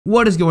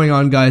What is going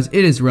on, guys?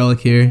 It is Relic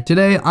here.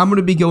 Today, I'm going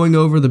to be going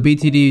over the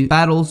BTD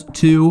Battles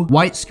 2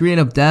 white screen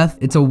of death.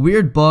 It's a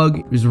weird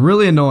bug. It's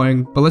really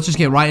annoying, but let's just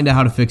get right into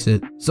how to fix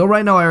it. So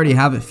right now, I already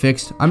have it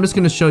fixed. I'm just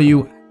going to show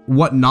you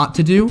what not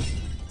to do.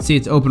 See,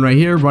 it's open right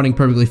here, running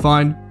perfectly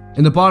fine.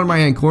 In the bottom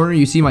right-hand corner,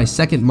 you see my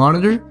second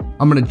monitor.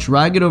 I'm going to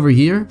drag it over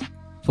here,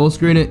 full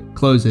screen it,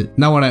 close it.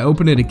 Now, when I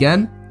open it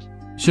again,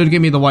 it should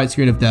give me the white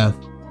screen of death.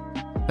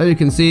 As you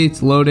can see,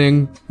 it's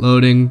loading,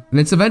 and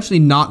it's eventually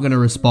not going to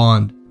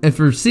respond. If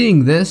you're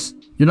seeing this,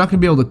 you're not going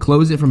to be able to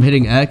close it from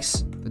hitting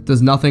X. It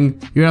does nothing.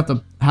 You're going to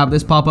have to have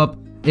this pop up.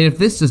 And if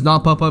this does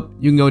not pop up,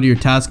 you can go to your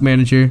task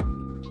manager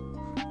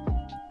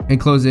and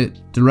close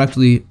it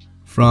directly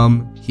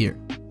from here.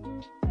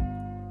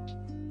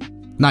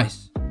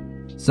 Nice.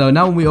 So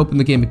now when we open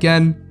the game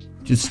again,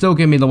 it should still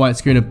give me the white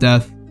screen of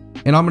death.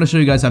 And I'm going to show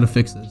you guys how to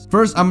fix this.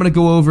 First, I'm going to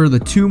go over the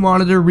 2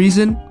 monitor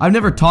reason. I've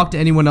never talked to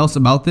anyone else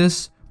about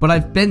this, but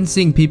I've been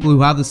seeing people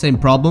who have the same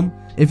problem.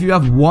 If you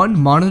have 1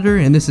 monitor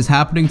and this is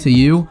happening to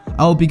you,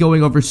 I will be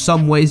going over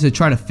some ways to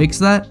try to fix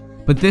that,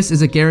 but this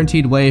is a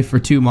guaranteed way for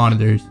 2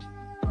 monitors.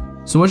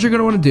 So what you're going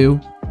to want to do,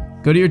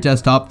 go to your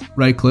desktop,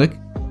 right click,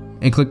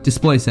 and click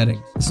display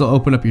settings. This will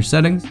open up your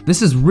settings.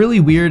 This is really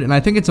weird, and I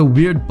think it's a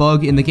weird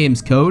bug in the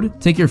game's code.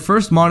 Take your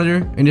first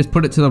monitor and just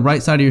put it to the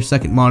right side of your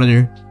second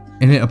monitor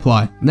and hit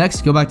apply.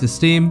 Next, go back to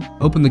Steam,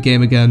 open the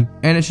game again,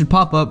 and it should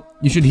pop up.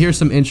 You should hear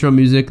some intro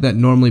music that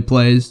normally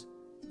plays.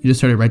 You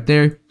just heard it right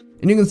there.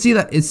 And you can see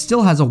that it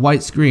still has a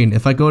white screen.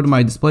 If I go to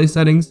my display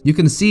settings, you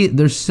can see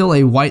there's still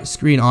a white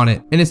screen on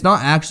it. And it's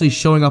not actually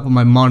showing up on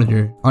my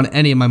monitor, on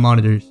any of my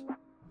monitors.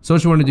 So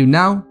what you want to do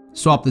now,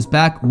 swap this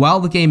back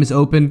while the game is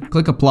open,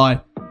 click apply,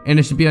 and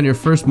it should be on your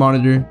first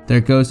monitor. There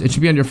it goes. It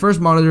should be on your first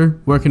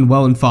monitor, working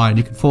well and fine.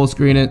 You can full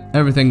screen it.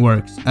 Everything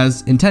works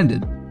as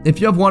intended. If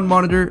you have 1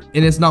 monitor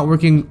and it's not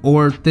working,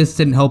 or this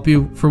didn't help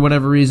you for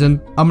whatever reason,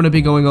 I'm going to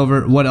be going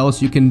over what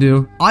else you can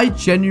do. I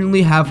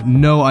genuinely have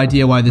no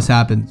idea why this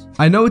happens.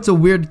 I know it's a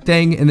weird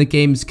thing in the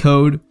game's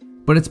code,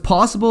 but it's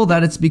possible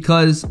that it's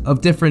because of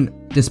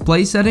different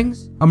display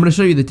settings. I'm going to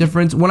show you the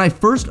difference. When I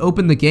first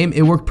opened the game,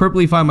 it worked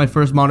perfectly fine on my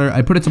first monitor.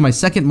 I put it to my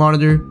second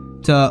monitor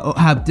to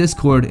have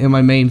Discord in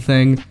my main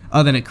thing,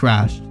 then it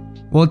crashed.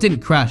 Well, it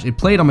didn't crash. It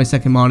played on my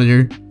second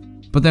monitor.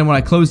 But then when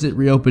I closed it,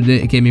 reopened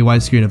it, it gave me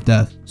white screen of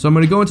death. So I'm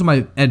going to go into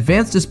my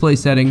advanced display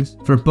settings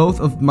for both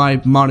of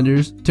my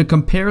monitors to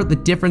compare the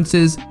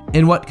differences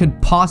in what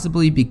could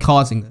possibly be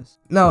causing this.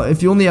 Now,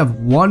 if you only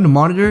have 1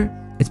 monitor,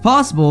 it's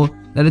possible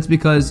that it's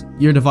because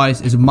your device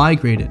is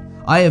migrated.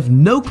 I have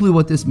no clue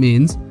what this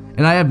means,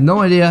 and I have no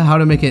idea how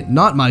to make it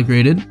not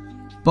migrated,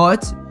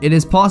 but it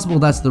is possible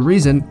that's the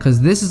reason, because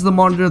this is the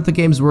monitor that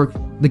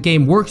the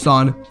game works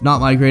on,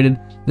 not migrated.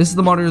 This is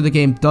the monitor the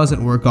game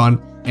doesn't work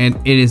on, and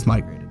it is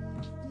migrated.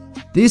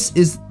 This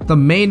is the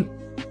main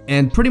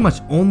and pretty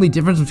much only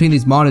difference between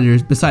these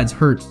monitors besides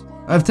hertz.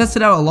 I've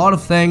tested out a lot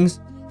of things,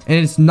 and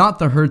it's not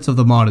the hertz of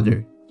the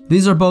monitor.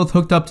 These are both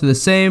hooked up to the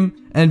same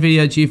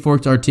NVIDIA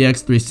GeForce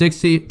RTX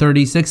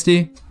 3060,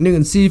 and you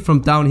can see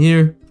from down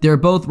here, they're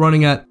both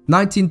running at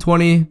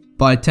 1920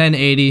 by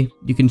 1080.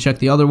 You can check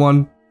the other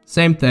one,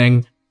 same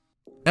thing.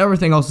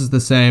 Everything else is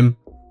the same.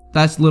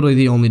 That's literally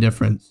the only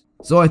difference.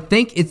 So I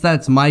think it's that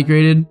it's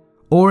migrated,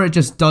 or it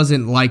just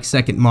doesn't like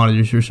second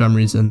monitors for some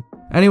reason.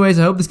 Anyways,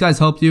 I hope this guys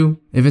helped you.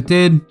 If it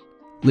did,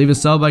 leave a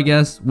sub, I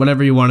guess.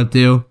 Whatever you want to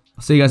do.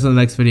 I'll see you guys in the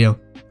next video.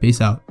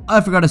 Peace out. I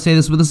forgot to say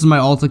this, but this is my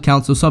alt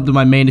account, so sub to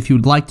my main if you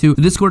would like to.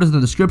 The Discord is in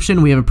the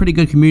description. We have a pretty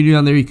good community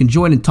on there. You can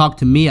join and talk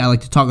to me. I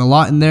like to talk a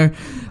lot in there.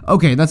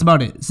 Okay, that's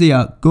about it. See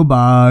ya.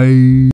 Goodbye.